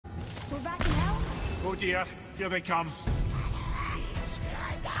We're back in hell? Oh dear, here they come.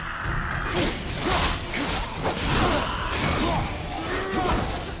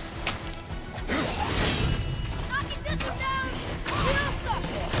 Knocking this one down! Fiesta!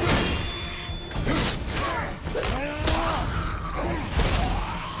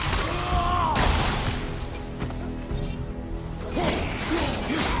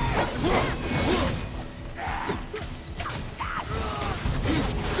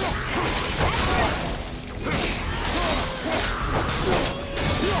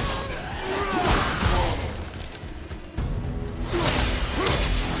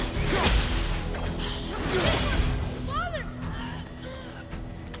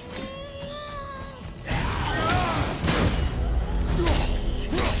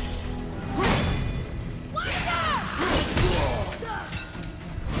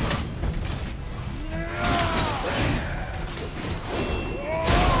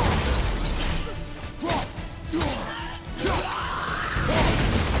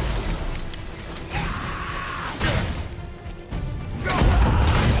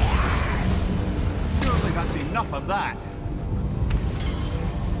 Enough of that.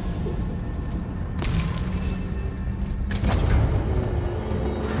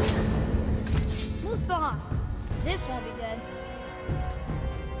 Move behind. This won't be good.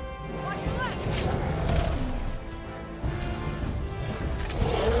 Watch your left.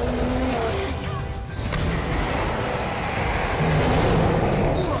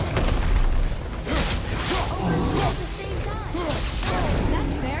 At the same time.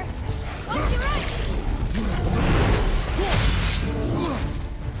 That's fair. Watch your right.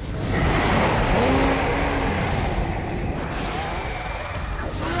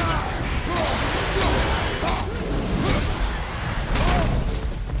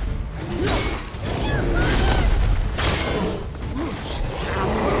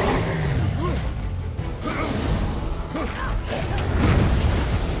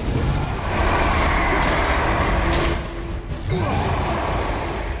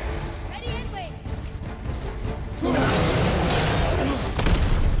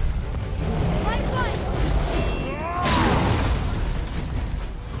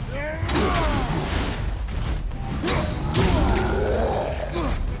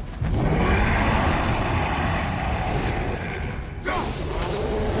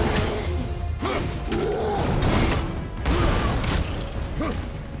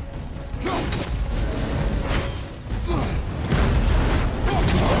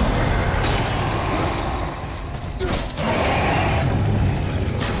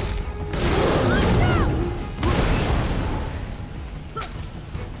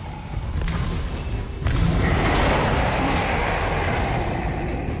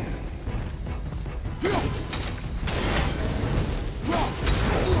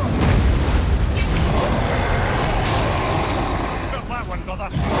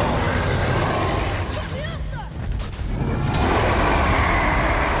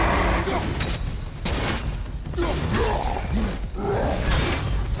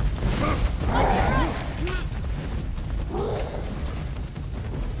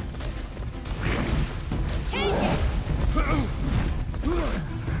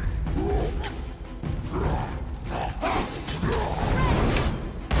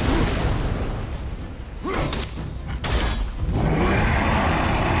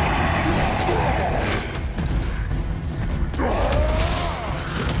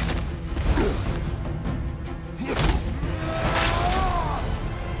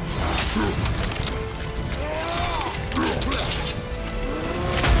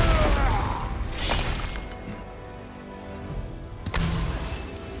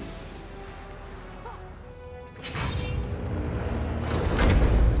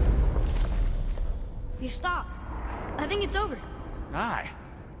 You stopped. I think it's over. Aye.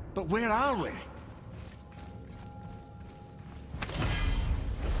 But where are we?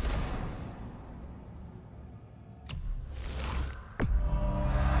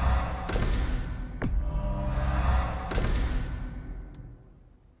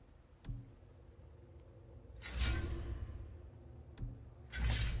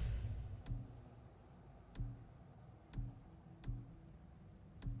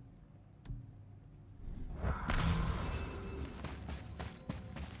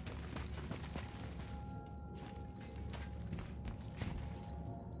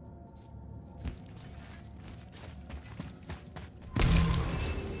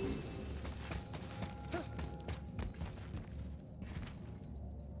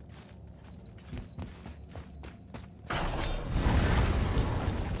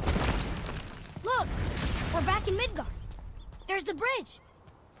 We're back in Midgard. There's the bridge.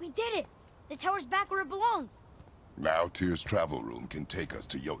 We did it! The tower's back where it belongs. Now Tyr's travel room can take us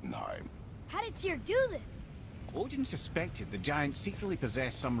to Jotunheim. How did Tyr do this? Odin suspected the giant secretly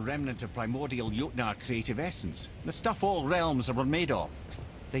possessed some remnant of primordial Jotnar creative essence, the stuff all realms were made of.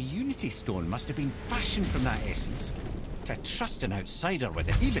 The Unity Stone must have been fashioned from that essence. To trust an outsider with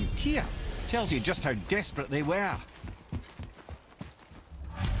it, even Tyr, tells you just how desperate they were.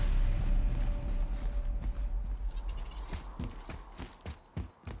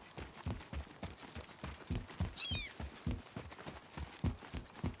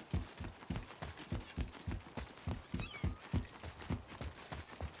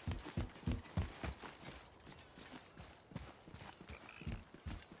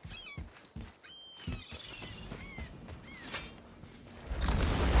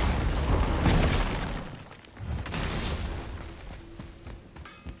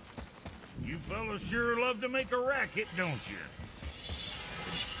 Fellas sure love to make a racket, don't you?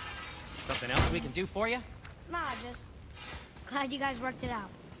 Something else we can do for you? Nah, just glad you guys worked it out.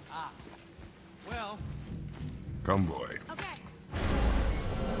 Ah. Well. Come, boy. Okay.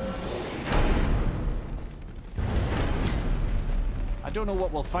 I don't know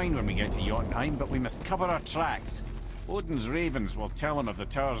what we'll find when we get to Jotunheim, but we must cover our tracks. Odin's ravens will tell him of the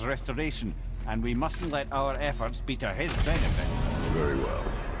tower's restoration, and we mustn't let our efforts be to his benefit. Very well.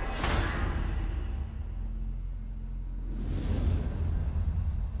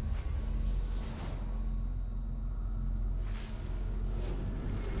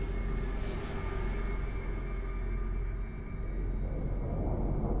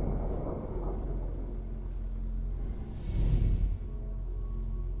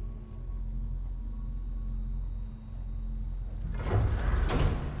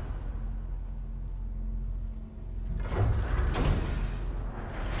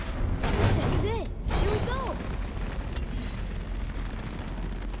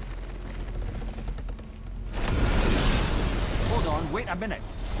 Wait a minute.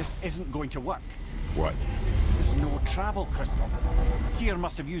 This isn't going to work. What? There's no travel crystal. Tyr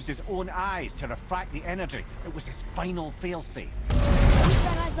must have used his own eyes to refract the energy. It was his final failsafe. You've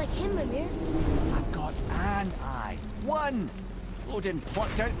got eyes like him, Mimir. I've got an eye. One! Odin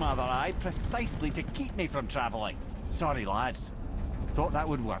plucked out my other eye precisely to keep me from traveling. Sorry, lads. Thought that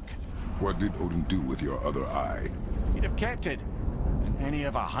would work. What did Odin do with your other eye? He'd have kept it. In any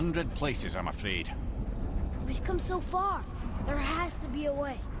of 100 places, I'm afraid. We've come so far. There has to be a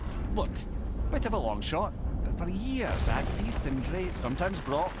way. Look, bit of a long shot, but for years I'd see Sindri, sometimes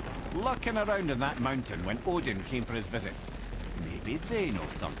Brock, lurking around in that mountain when Odin came for his visits. Maybe they know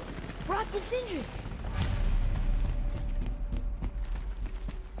something. Brock and Sindri.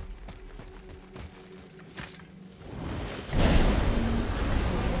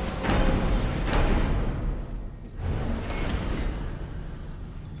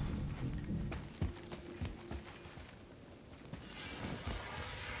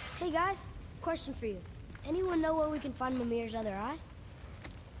 Hey guys, question for you. Anyone know where we can find Mimir's other eye?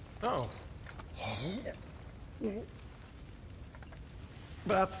 Oh.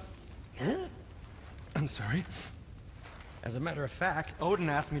 That's... I'm sorry. As a matter of fact, Odin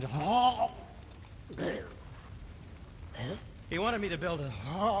asked me to... He wanted me to build a...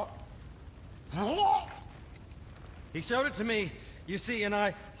 He showed it to me, you see, and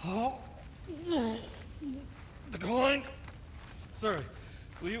I... Declined. Sorry.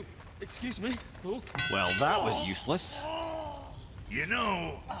 Will you excuse me? Oh. Well, that was useless. You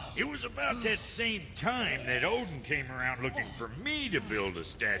know, it was about that same time that Odin came around looking for me to build a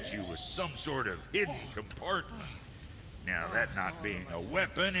statue with some sort of hidden compartment. Now, that not being a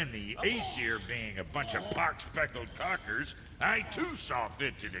weapon and the Aesir being a bunch of pock-speckled cockers, I too saw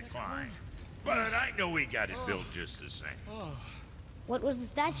fit to decline. But I know we got it built just the same. What was the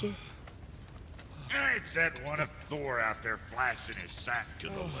statue? It's that one of Thor out there flashing his sack to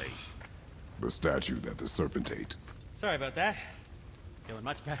the lake. The statue that the serpent ate. Sorry about that. Feeling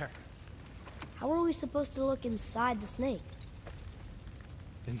much better. How are we supposed to look inside the snake?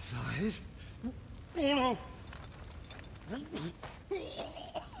 Inside? Oh no!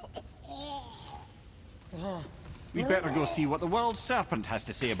 We better go see what the world serpent has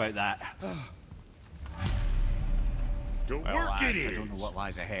to say about that. To Well, work it lads, is. I don't know what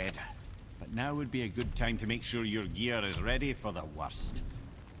lies ahead. But now would be a good time to make sure your gear is ready for the worst.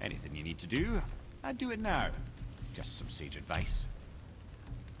 Anything you need to do, I'd do it now. Just some sage advice.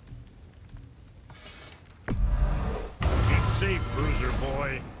 Keep safe, bruiser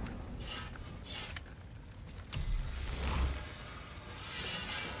boy.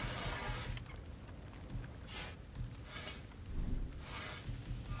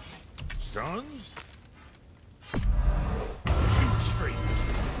 Sons? Shoot straight.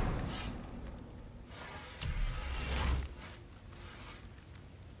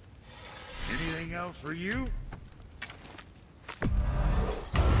 out for you?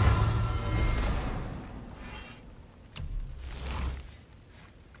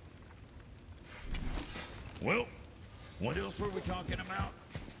 Well, what else were we talking about?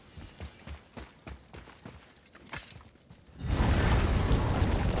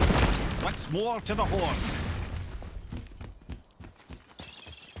 Once more to the horn.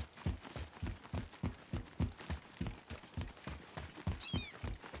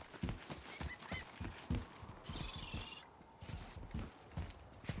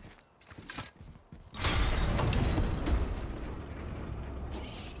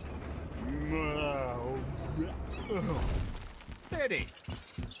 Steady.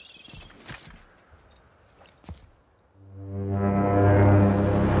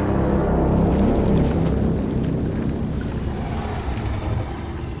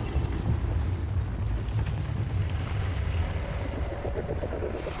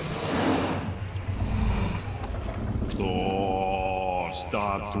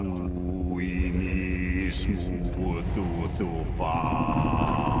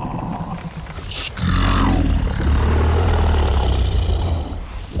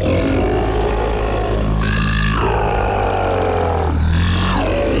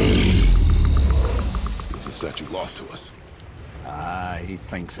 Is the statue lost to us? He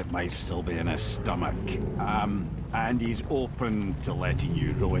thinks it might still be in his stomach. And he's open to letting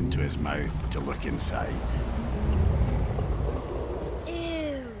you roll into his mouth to look inside.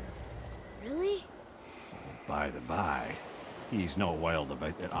 Ew. Really? By the by, he's not wild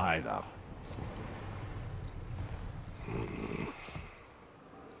about it either.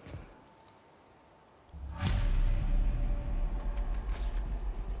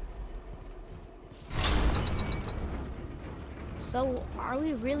 So, are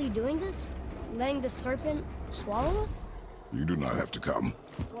we really doing this? Letting the serpent swallow us? You do not have to come.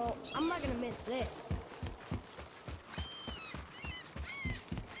 Well, I'm not gonna miss this.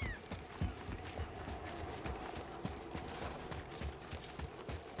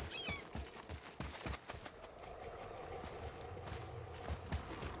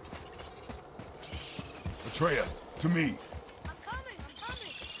 Atreus, to me. I'm coming! I'm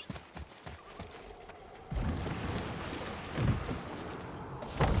coming!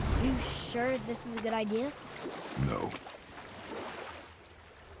 You sure this is a good idea? No.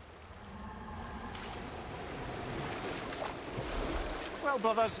 Well,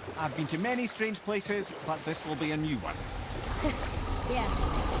 brothers, I've been to many strange places, but this will be a new one. Yeah.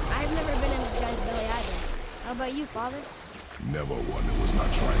 I've never been in a giant's belly either. How about you, Father? Never one that was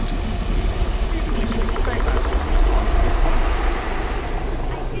not trying to. You really should expect that sort of response at this point.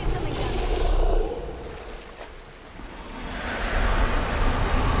 I see something down there.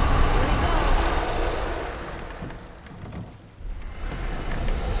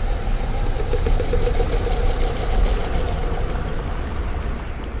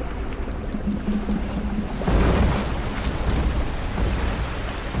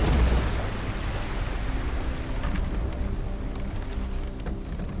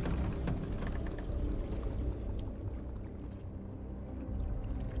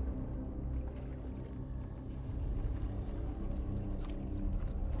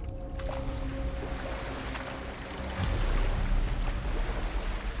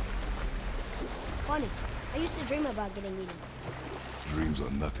 Funny. I used to dream about getting eaten. Dreams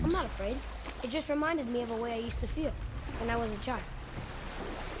are nothing. I'm not afraid. It just reminded me of a way I used to feel when I was a child.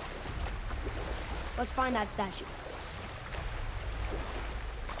 Let's find that statue.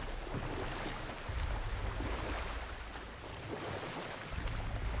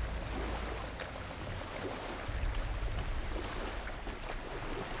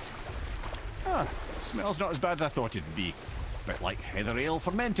 Ah, smells not as bad as I thought it'd be. Bit like heather ale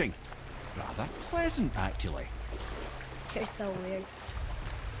fermenting. Rather pleasant, actually. You're so weird.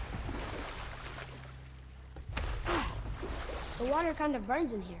 The water kind of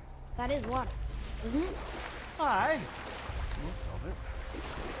burns in here. That is water, isn't it? Aye. Most of it.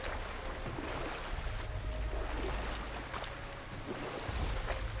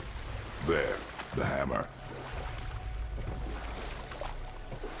 There, the hammer.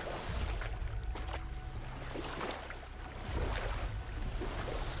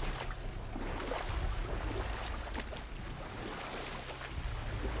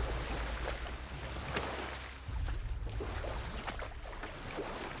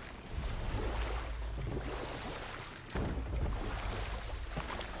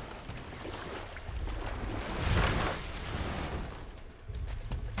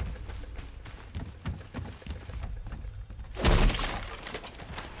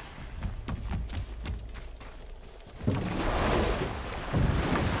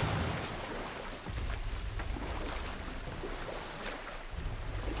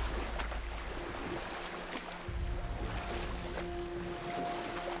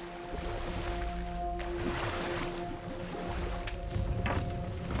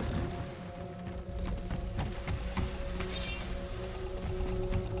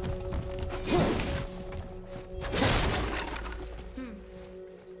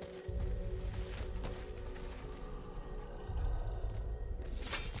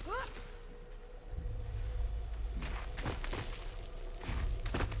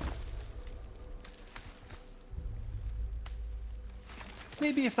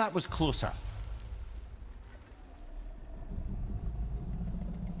 Maybe if that was closer.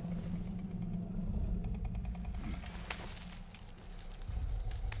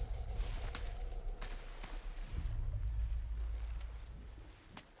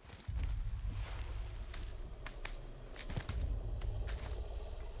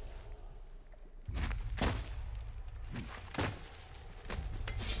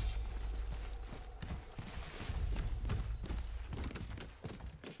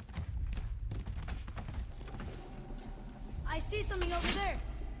 I see something over there.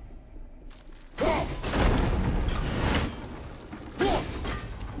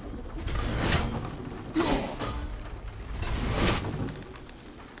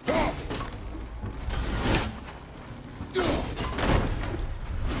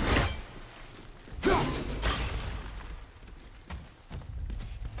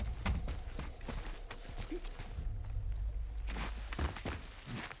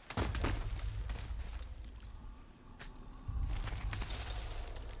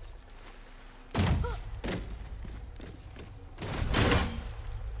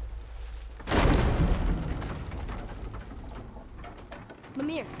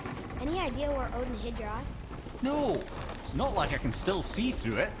 Mimir, any idea where Odin hid your eye? No, it's not like I can still see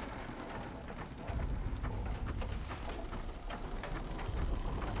through it.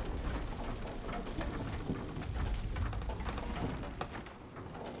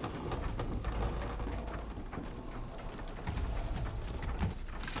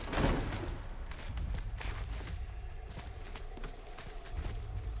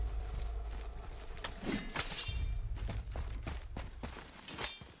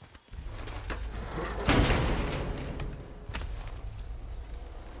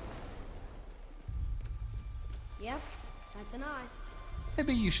 Yep, that's an eye.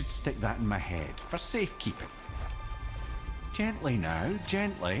 Maybe you should stick that in my head for safekeeping. Gently now,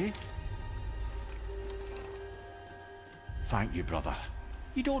 gently. Thank you, brother.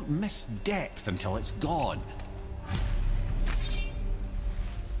 You don't miss depth until it's gone.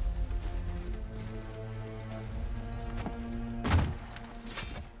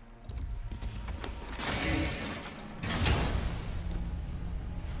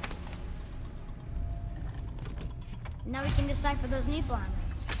 Now we can decipher those Niflheim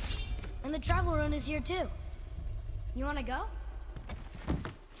rings. And the travel rune is here too. You wanna go?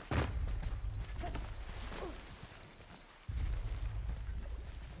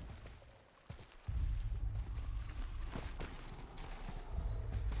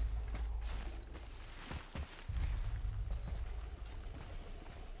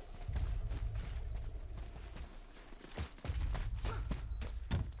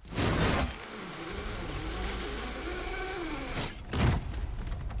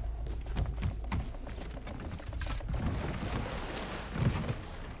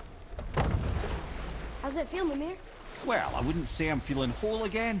 How's it feel, Mimir? Well, I wouldn't say I'm feeling whole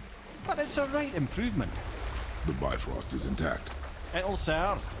again, but it's a right improvement. The Bifrost is intact. It'll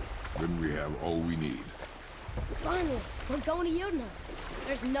serve. Then we have all we need. Finally, we're going to Jotunheim.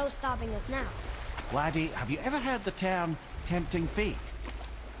 There's no stopping us now. Laddie, have you ever heard the term tempting fate?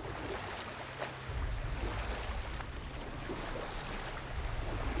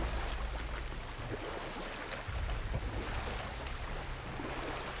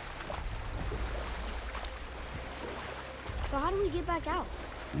 So how do we get back out?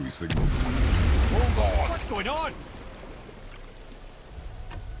 We signal. Hold on! What's going on?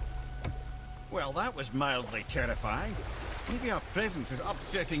 Well, that was mildly terrifying. Maybe our presence is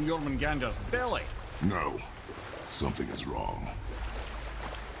upsetting Jormungandr's belly. No. Something is wrong.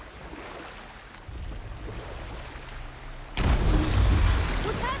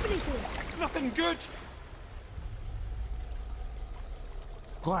 What's happening to him? Nothing good.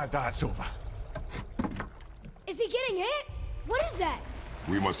 Glad that's over. Is he getting hit? What is that?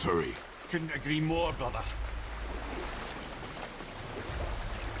 We must hurry. Couldn't agree more, brother.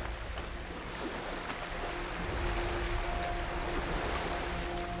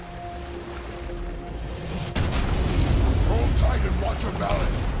 Hold tight and watch your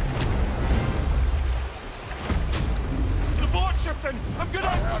balance. The boat's shifting! I'm gonna... I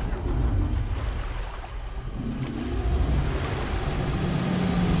have you.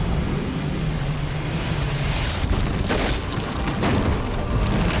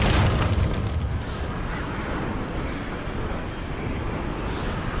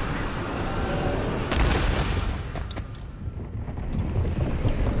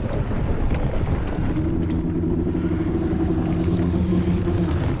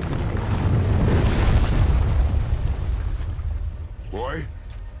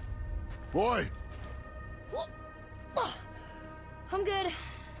 Boy? I'm good.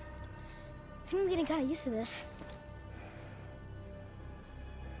 think I'm getting kind of used to this.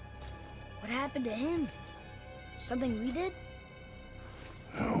 What happened to him? Something we did?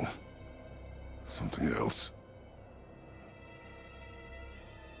 No. Something else.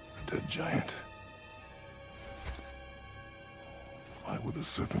 A dead giant. Why would the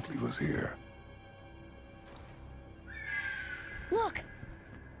serpent leave us here? Look!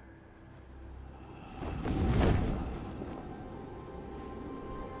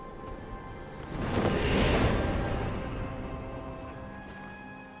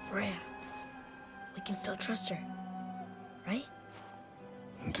 Freya. We can still trust her, right?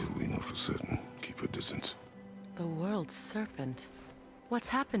 Until we know for certain, keep her distant. The world's serpent. What's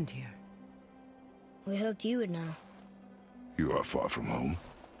happened here? We hoped you would know. You are far from home.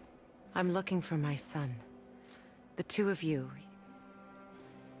 I'm looking for my son. The two of you.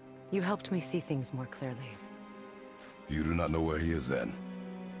 You helped me see things more clearly. You do not know where he is then?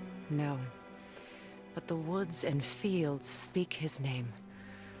 No. But the woods and fields speak his name.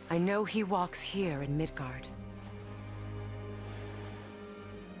 I know he walks here in Midgard.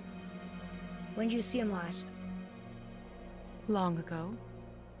 When did you see him last? Long ago.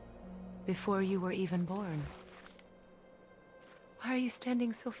 Before you were even born. Why are you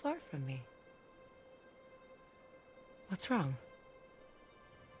standing so far from me? What's wrong?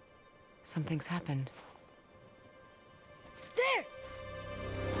 Something's happened. There!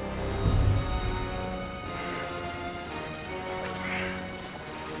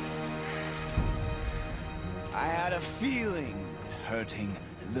 I had a feeling that hurting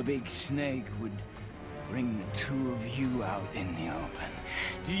the big snake would bring the two of you out in the open.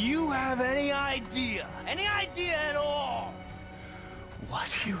 Do you have any idea at all,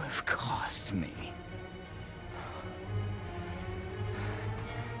 what you have cost me?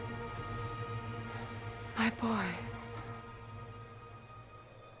 My boy.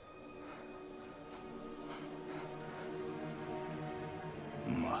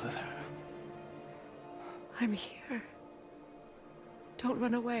 Mother. I'm here. Don't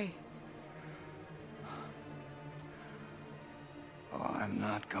run away. Oh, I'm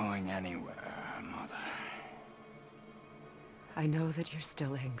not going anywhere, Mother. I know that you're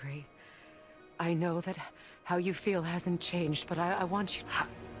still angry. I know that how you feel hasn't changed, but I want you...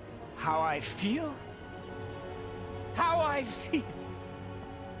 How I feel? How I feel?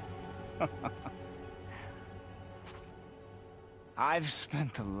 I've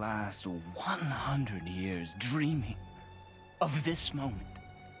spent the last 100 years dreaming of this moment.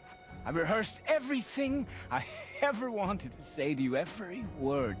 I rehearsed everything I ever wanted to say to you, every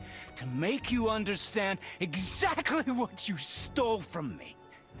word, to make you understand exactly what you stole from me.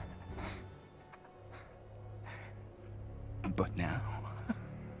 But now,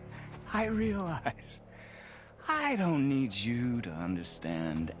 I realize I don't need you to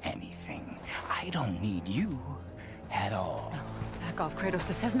understand anything. I don't need you at all. No, back off, Kratos.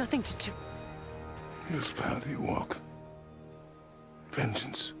 This has nothing to do... This path you walk.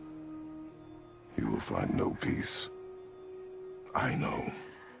 Vengeance. You will find no peace. I know.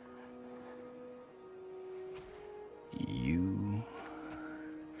 You...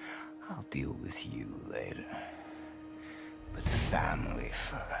 I'll deal with you later. But family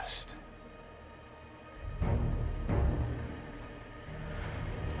first.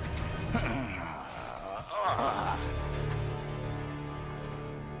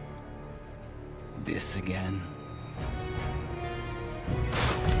 This again?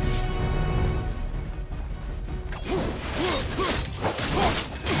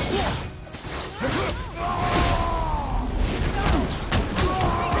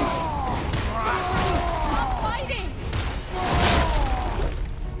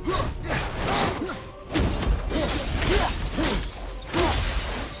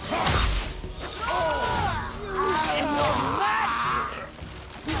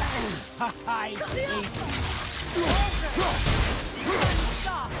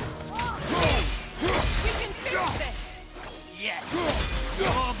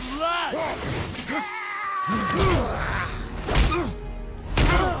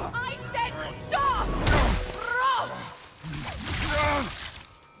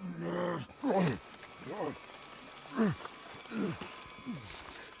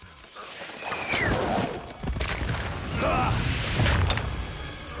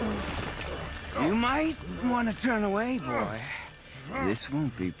 You might want to turn away, boy. This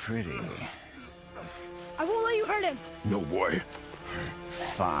won't be pretty. I won't let you hurt him! No, boy.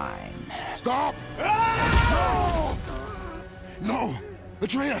 Fine. Stop! No! No!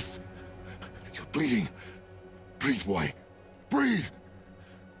 Atreus! You're bleeding. Breathe, boy. Breathe!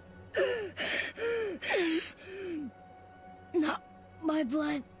 Not my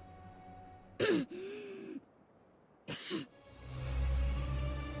blood.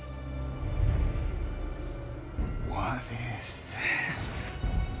 What is that?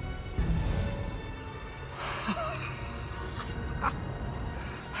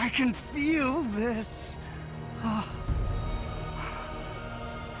 I can feel this. Oh.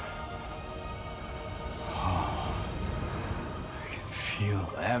 I can feel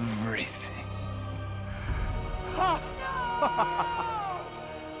everything.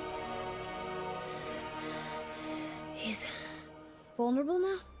 He's vulnerable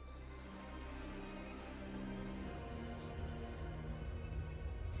now?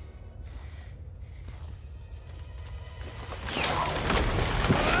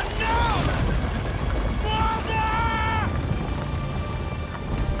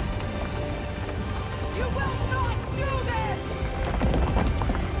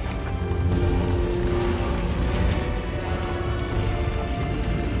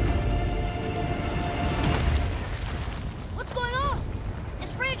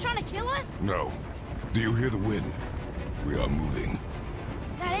 No. Do you hear the wind? We are moving.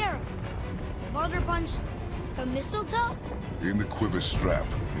 That arrow. Baldur punched the mistletoe? In the quiver strap,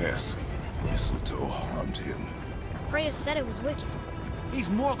 yes. Mistletoe harmed him. Freya said it was wicked.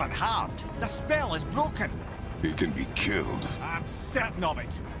 He's more than harmed. The spell is broken. He can be killed. I'm certain of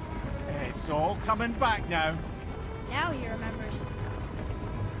it. It's all coming back now. Now he remembers.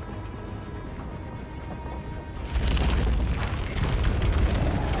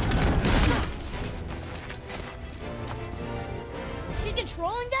 She's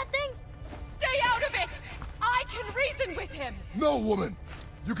controlling that thing? Stay out of it! I can reason with him! No, woman!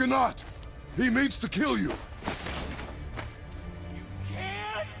 You cannot! He means to kill you!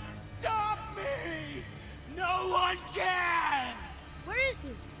 Can't stop me! No one can! Where is he?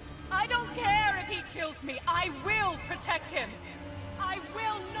 I don't care if he kills me. I will protect him. I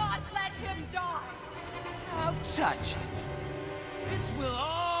will not let him die. Don't touch it. This will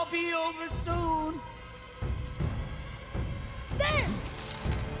all be over soon. There!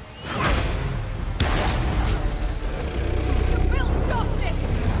 You will stop this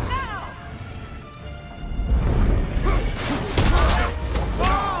now!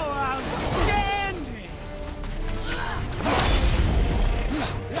 Oh, outstanding!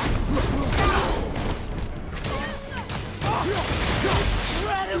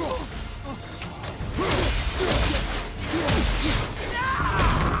 Incredible!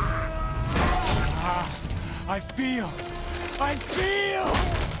 I feel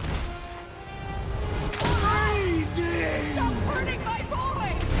amazing! Stop hurting my boy!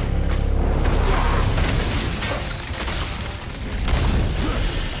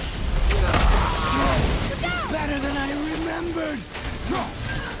 It's better than I remembered!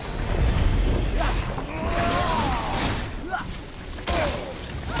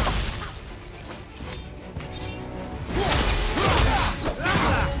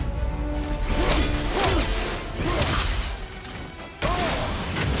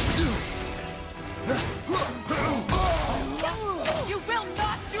 You will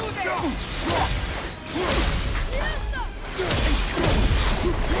not do this!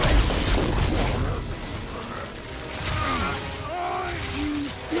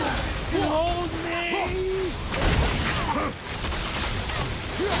 Hold me!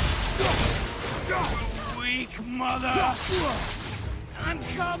 Weak mother! I'm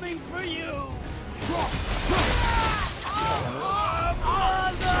coming for you!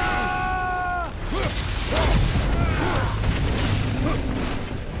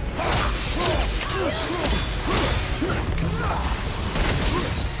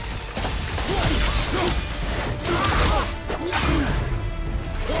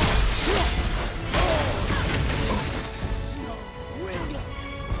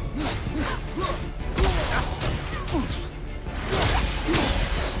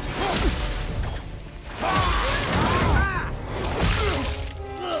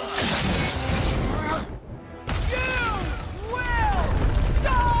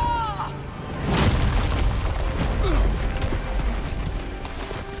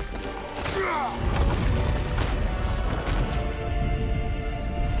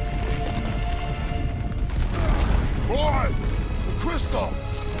 Boy! The crystal!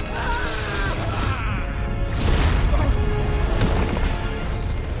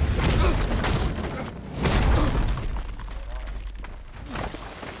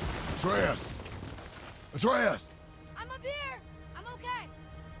 Atreus! Atreus! I'm up here! I'm okay!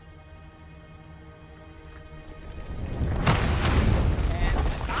 And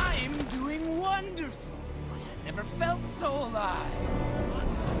I'm doing wonderful. I've never felt so alive.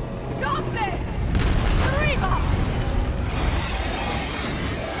 Stop this! Reba!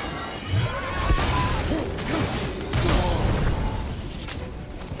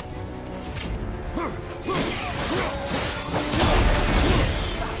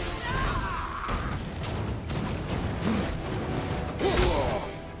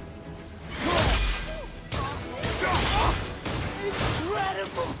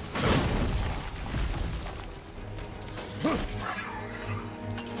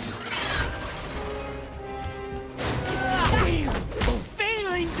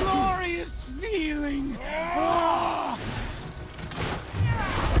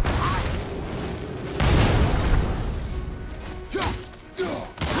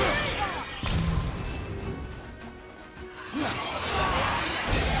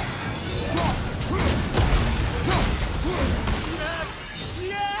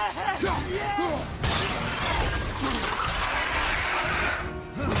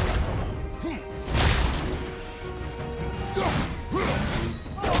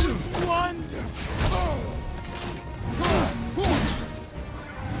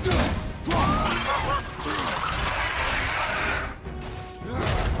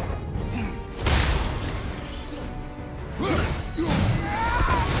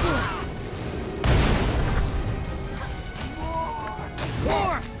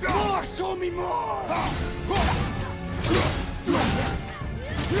 me more!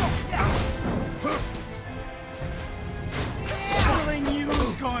 Killing you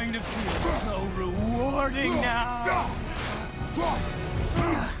is going to feel so rewarding now!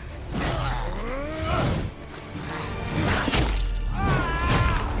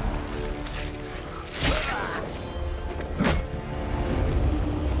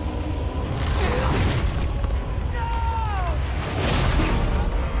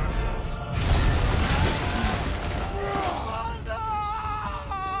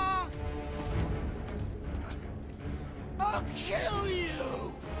 I'll kill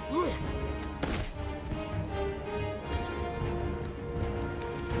you!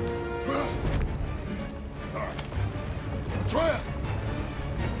 Atreus!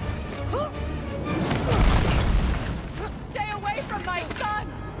 Stay away from my son!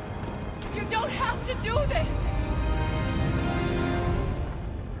 You don't have to do this!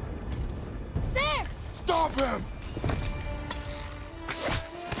 There! Stop him!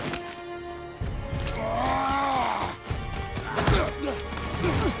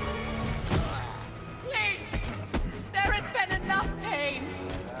 Please! There has been enough pain!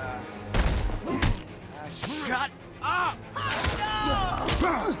 Shut up!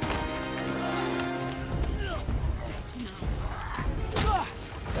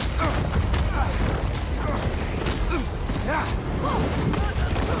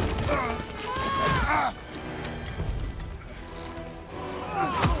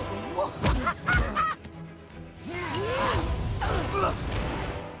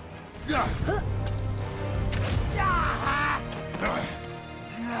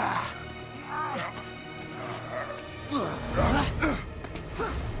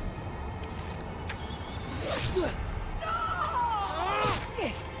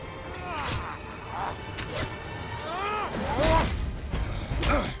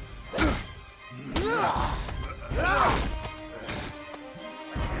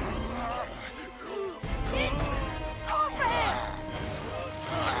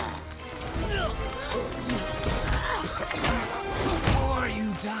 Before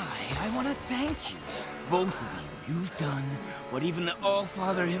you die, I want to thank you. Both of you. You've done what even the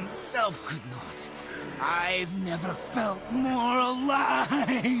All-Father himself could not. I've never felt more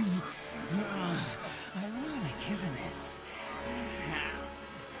alive. Ironic, isn't it?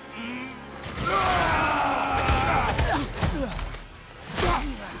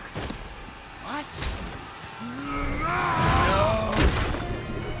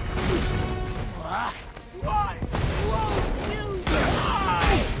 What? Why won't you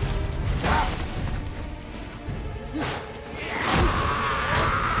die?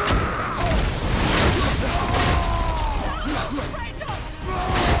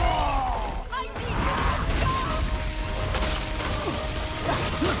 I need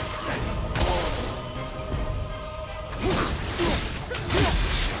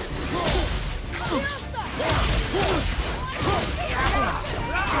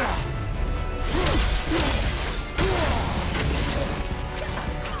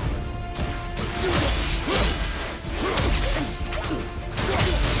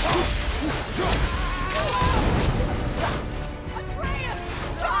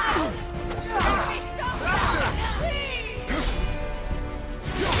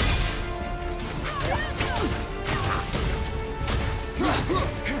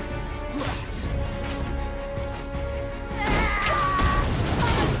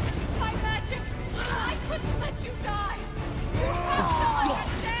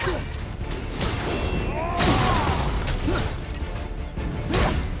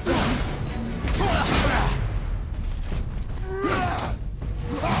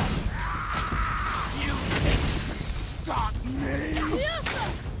you to stop!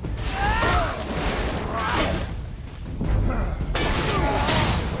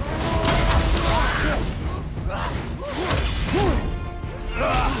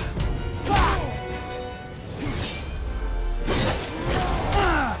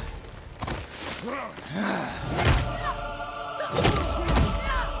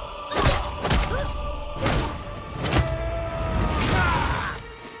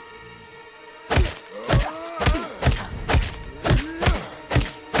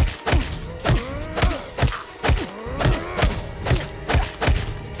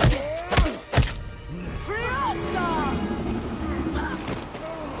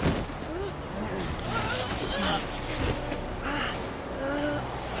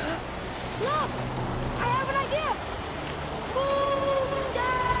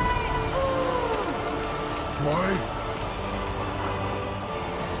 Boy?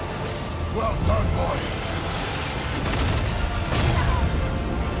 Well done, boy.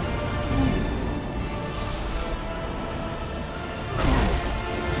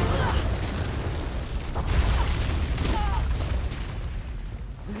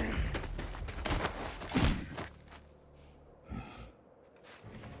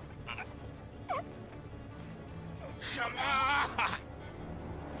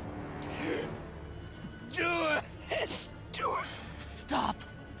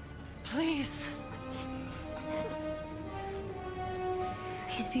 Please.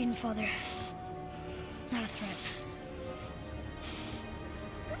 He's beaten, Father. Not a threat.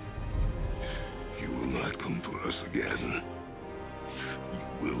 You will not come for us again. You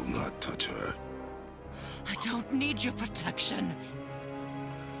will not touch her. I don't need your protection.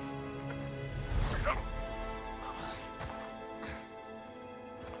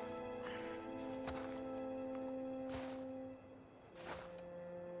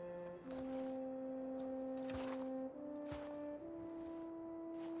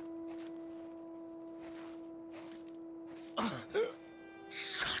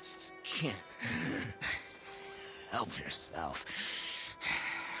 Just can't help yourself.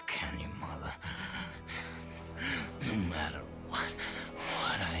 Can you, Mother? No matter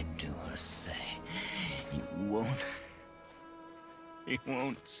what I do or say, you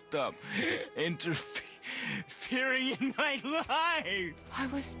won't stop interfering in my life. I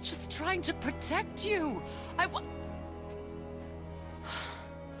was just trying to protect you.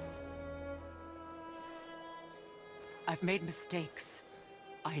 I've made mistakes.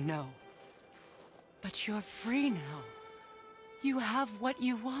 I know. But you're free now. You have what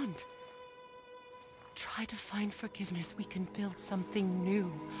you want. Try to find forgiveness. We can build something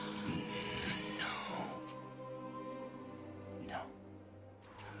new. No.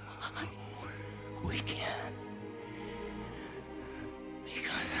 We can't.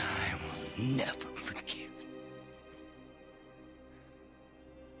 Because I will never forgive.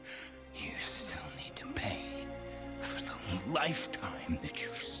 You still need to pay for the lifetime that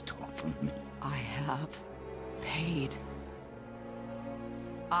you stole from me. I have paid.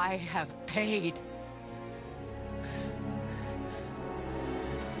 I have paid.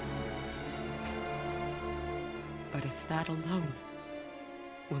 But if that alone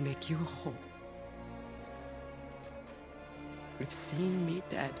will make you whole, if seeing me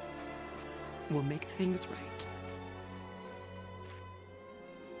dead will make things right,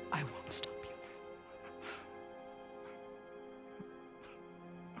 I won't stop you.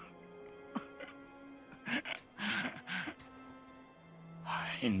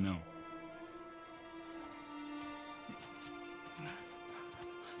 I know.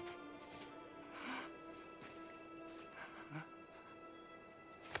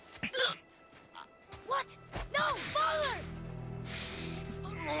 What? No, Father!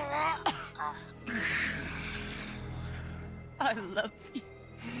 I love you.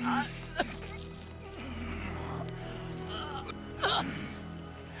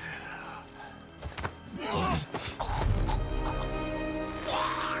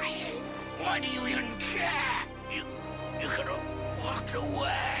 Why do you even care? You could have walked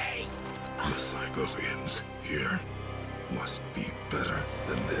away. The Cygolians here must be better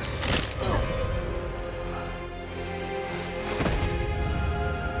than this.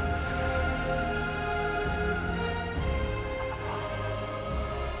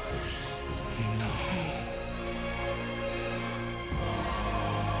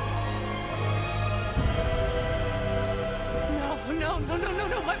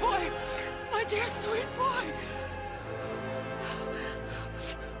 No, my boy! My dear sweet boy!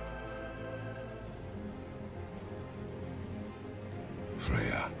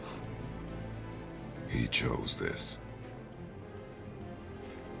 Freya. He chose this.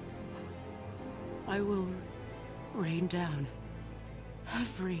 I will rain down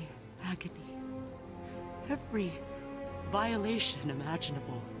every agony, every violation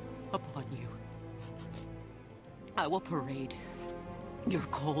imaginable upon you. I will parade your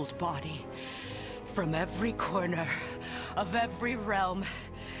cold body from every corner of every realm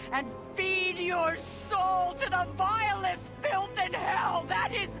and feed your soul to the vilest filth in hell.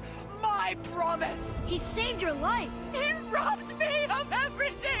 That is my promise. He saved your life. He robbed me of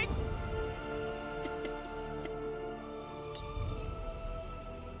everything.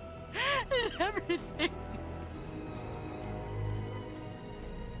 Everything.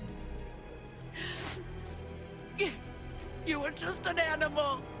 You were just an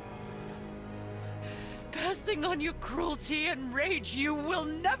animal. Passing on your cruelty and rage, you will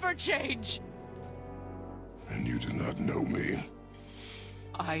never change. And you do not know me.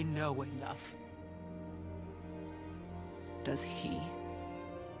 I know enough. Does he?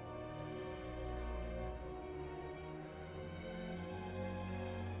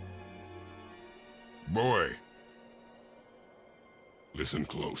 Boy. Listen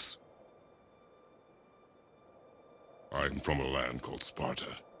close. I'm from a land called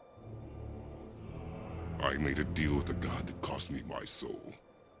Sparta. I made a deal with a god that cost me my soul.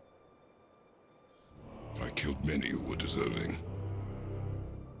 I killed many who were deserving.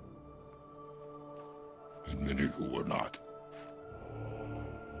 And many who were not.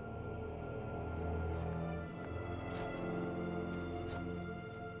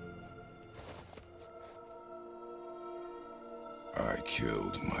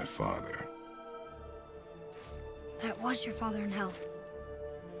 killed my father. That was your father in hell.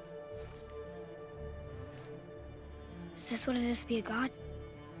 Is this what it is to be a god?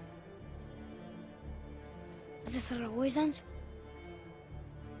 Is this how it always ends?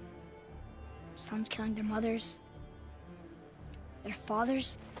 Sons killing their mothers? Their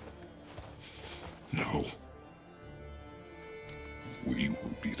fathers? No. We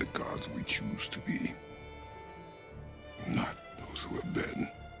will be the gods we choose to be. Not those who have been.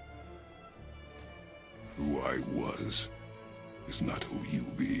 Who I was is not who you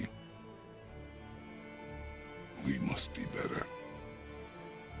be. We must be better.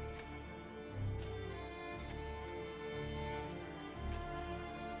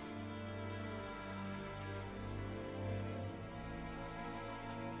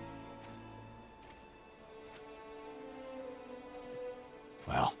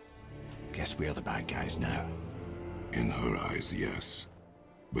 Well, guess we're the bad guys now. In her eyes, yes.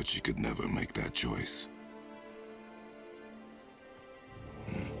 But she could never make that choice.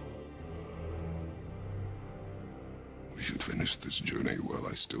 We should finish this journey while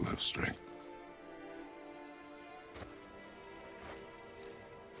I still have strength.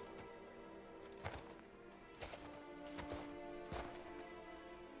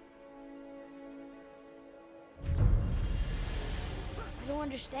 I don't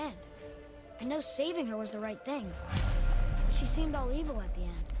understand. I know saving her was the right thing. But she seemed all evil at the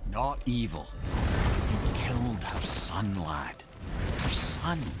end. Not evil. You killed her son, lad. Her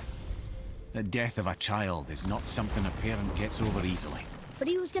son. The death of a child is not something a parent gets over easily. But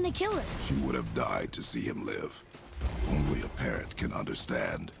he was gonna kill her. She would have died to see him live. Only a parent can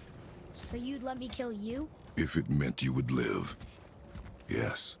understand. So you'd let me kill you? If it meant you would live.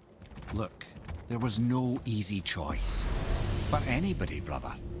 Yes. Look, there was no easy choice. For anybody,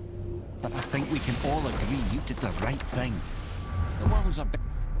 brother. But I think we can all agree you did the right thing. The world's a bit...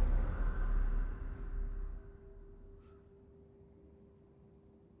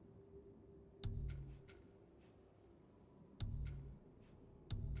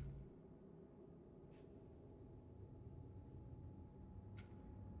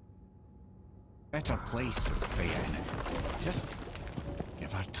 better place with Freya in it. Just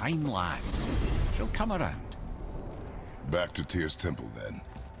give her time, lads. She'll come around. Back to Tyr's temple, then.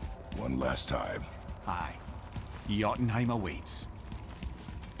 One last time. Aye. Jotunheim awaits.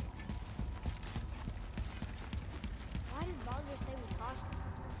 Why did Baldur say we cost him?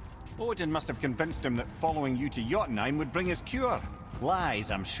 Odin must have convinced him that following you to Jotunheim would bring his cure. Lies,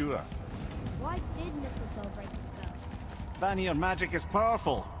 I'm sure. Why did Mistletoe break the spell? Vanir magic is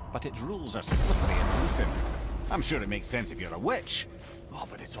powerful, but its rules are slippery and elusive. I'm sure it makes sense if you're a witch. Oh,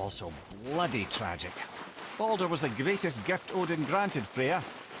 but it's also bloody tragic. Baldur was the greatest gift Odin granted Freya.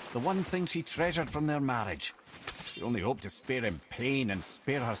 The one thing she treasured from their marriage. She only hoped to spare him pain and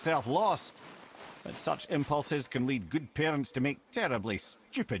spare herself loss. But such impulses can lead good parents to make terribly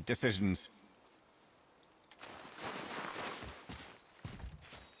stupid decisions.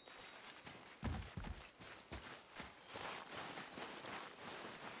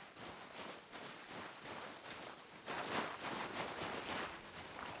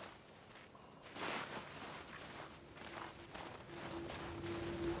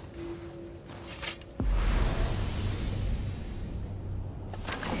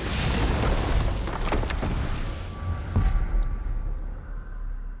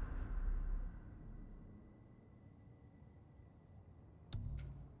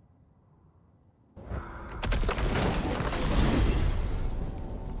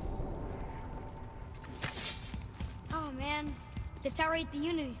 Deteriorate the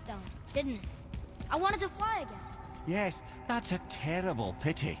Unity Stone, didn't it? I wanted to fly again. Yes, that's a terrible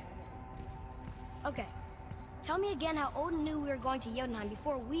pity. Okay. Tell me again how Odin knew we were going to Jotunheim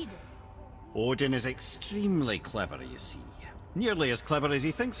before we did. Odin is extremely clever, you see. Nearly as clever as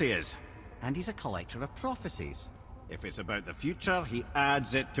he thinks he is. And he's a collector of prophecies. If it's about the future, he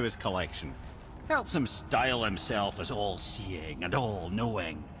adds it to his collection. Helps him style himself as all-seeing and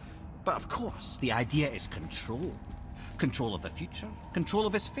all-knowing. But of course, the idea is control. Control of the future, control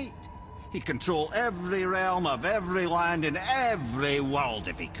of his fate. He'd control every realm of every land in every world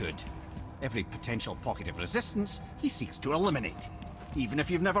if he could. Every potential pocket of resistance, he seeks to eliminate. Even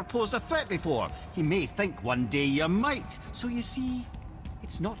if you've never posed a threat before, he may think one day you might. So you see,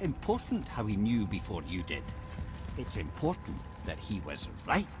 it's not important how he knew before you did. It's important that he was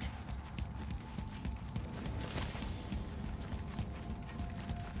right.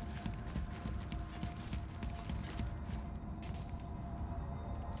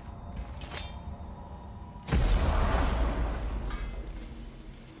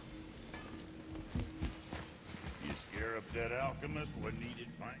 That out alchemist what needed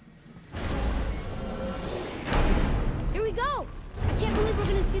find. Here we go! I can't believe we're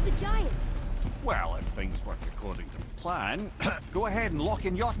gonna see the giants. Well, if things work according to plan, go ahead and lock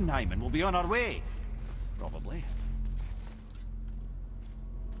in Jotunheim and we'll be on our way. Probably.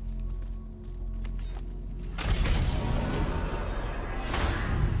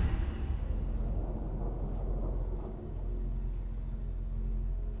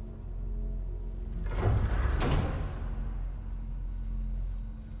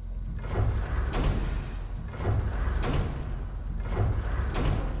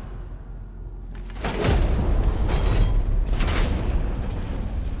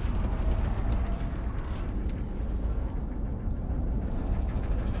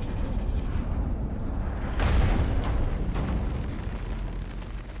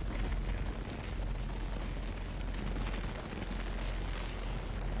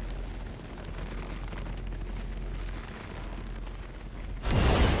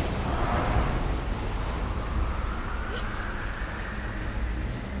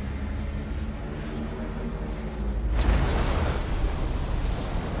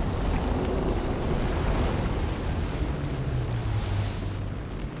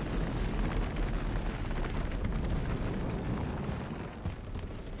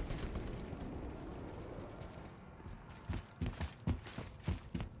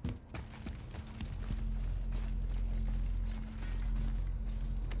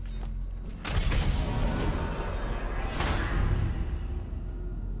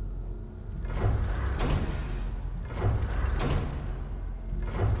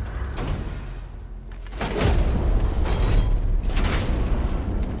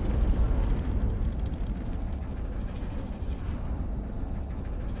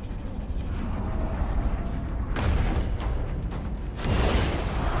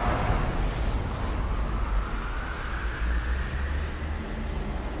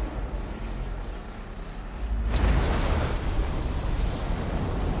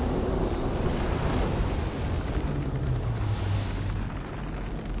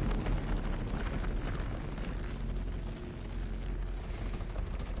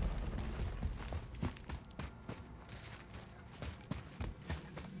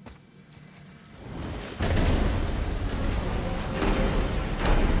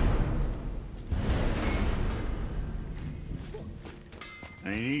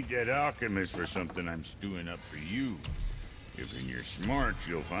 I need that alchemist for something I'm stewing up for you. If you're smart,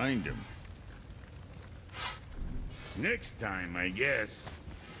 you'll find him. Next time, I guess.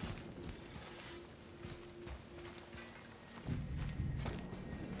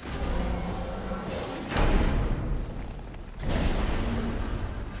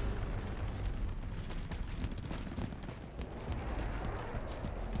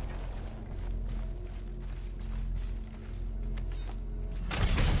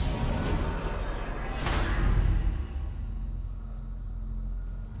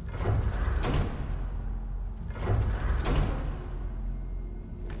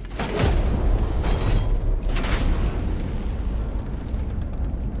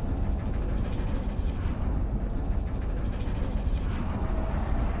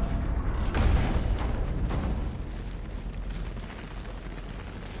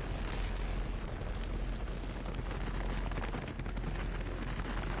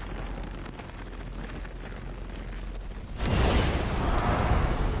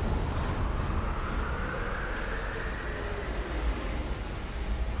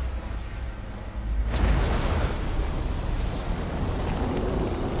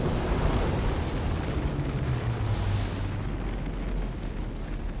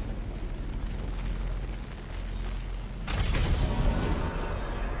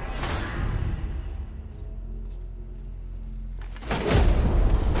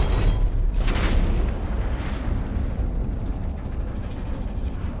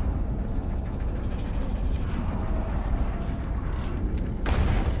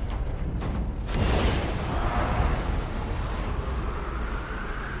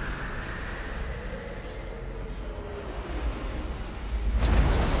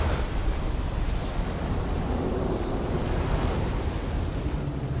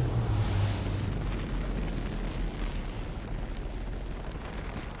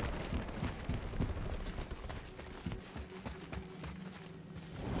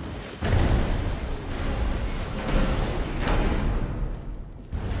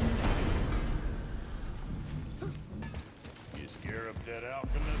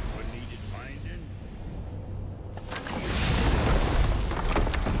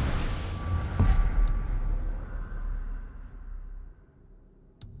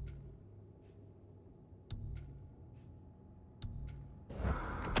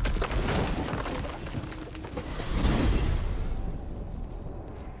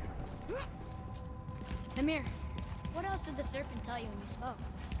 Amir, what else did the serpent tell you when you spoke?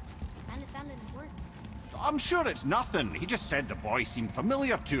 Kinda sounded important. I'm sure it's nothing. He just said the boy seemed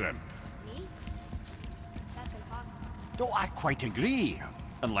familiar to him. Me? That's impossible. Oh, I quite agree.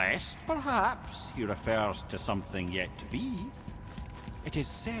 Unless, perhaps, he refers to something yet to be. It is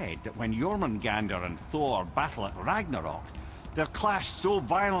said that when Jormungandr and Thor battle at Ragnarok, their clash so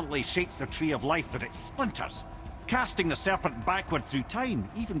violently shakes the Tree of Life that it splinters, casting the serpent backward through time,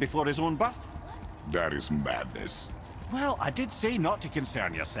 even before his own birth. That is madness. Well, I did say not to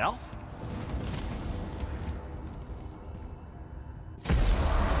concern yourself.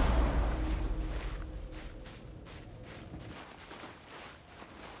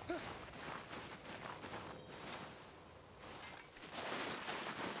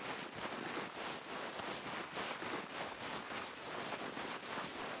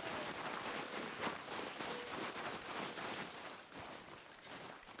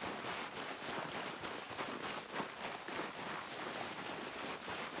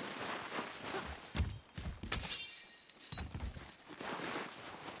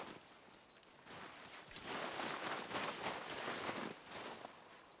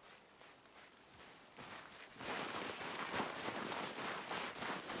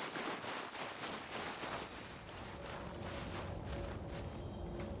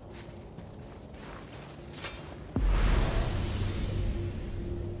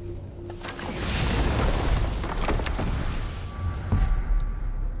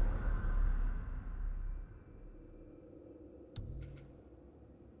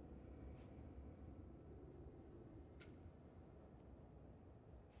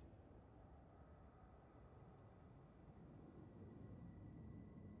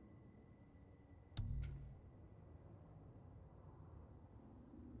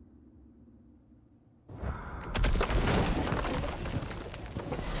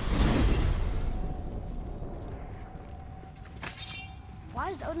 Why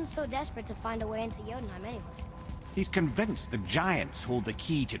is Odin so desperate to find a way into Jotunheim anyway? He's convinced the giants hold the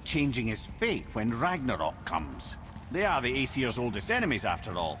key to changing his fate when Ragnarok comes. They are the Aesir's oldest enemies,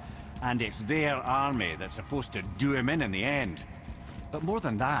 after all, and it's their army that's supposed to do him in the end. But more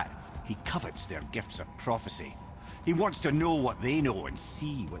than that, he covets their gifts of prophecy. He wants to know what they know and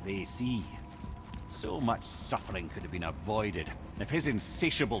see what they see. So much suffering could have been avoided if his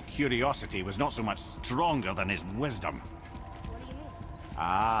insatiable curiosity was not so much stronger than his wisdom. What do you mean?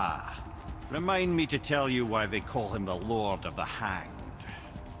 Ah, remind me to tell you why they call him the Lord of the Hanged.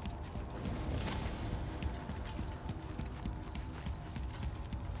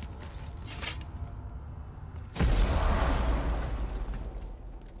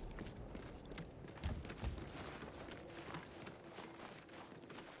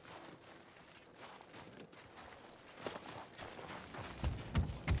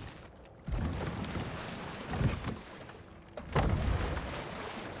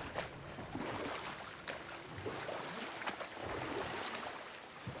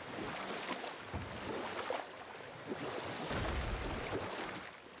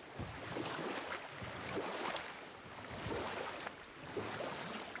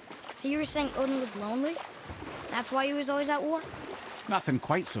 So you were saying Odin was lonely? That's why he was always at war? Nothing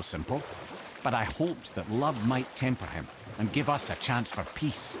quite so simple, but I hoped that love might temper him and give us a chance for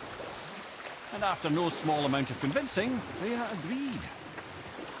peace. And after no small amount of convincing, they agreed.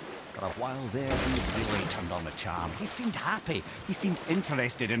 For a while there, he really turned on the charm. He seemed happy. He seemed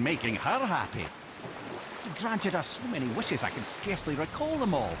interested in making her happy. He granted her so many wishes I can scarcely recall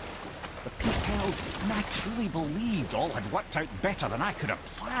them all. The peace held, and I truly believed all had worked out better than I could have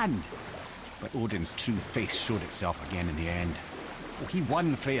planned. But Odin's true face showed itself again in the end. Oh, he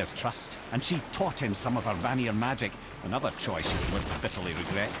won Freya's trust, and she taught him some of her Vanir magic, another choice he would bitterly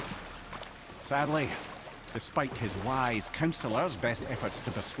regret. Sadly, despite his wise counselors' best efforts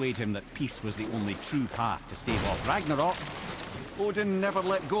to persuade him that peace was the only true path to stave off Ragnarok, Odin never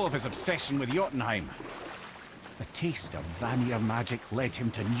let go of his obsession with Jotunheim. The taste of Vanir magic led him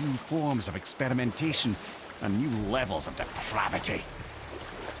to new forms of experimentation and new levels of depravity.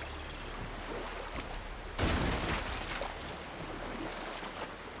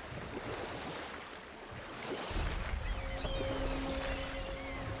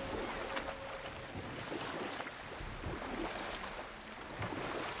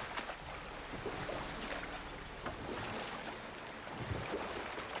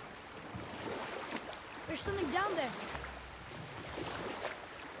 There's something down there.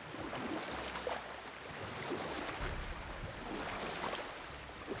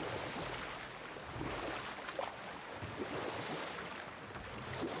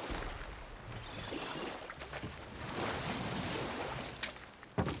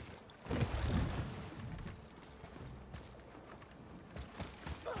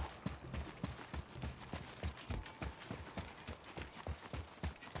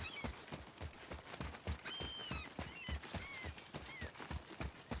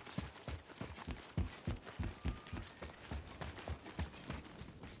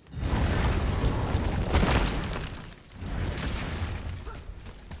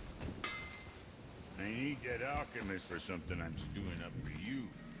 taking this for something I'm stewing up for you.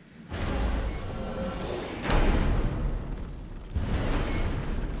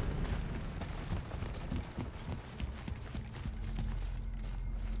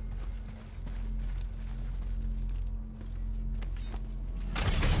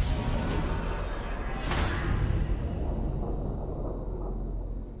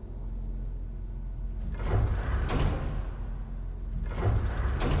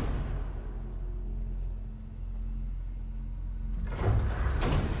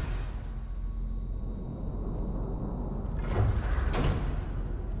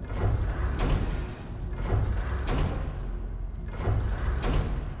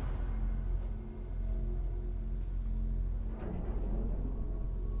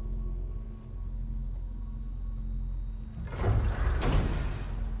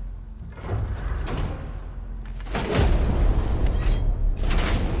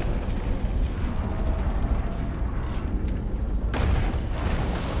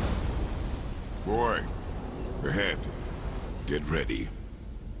 Boy, ahead. Get ready.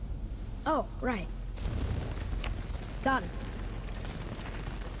 Oh, right. Got it.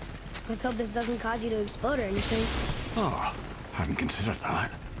 Let's hope this doesn't cause you to explode or anything. Oh, hadn't considered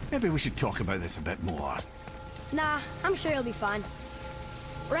that. Maybe we should talk about this a bit more. Nah, I'm sure you'll be fine.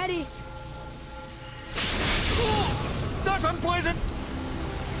 Ready? That's unpleasant!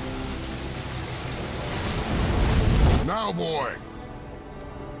 Now, boy!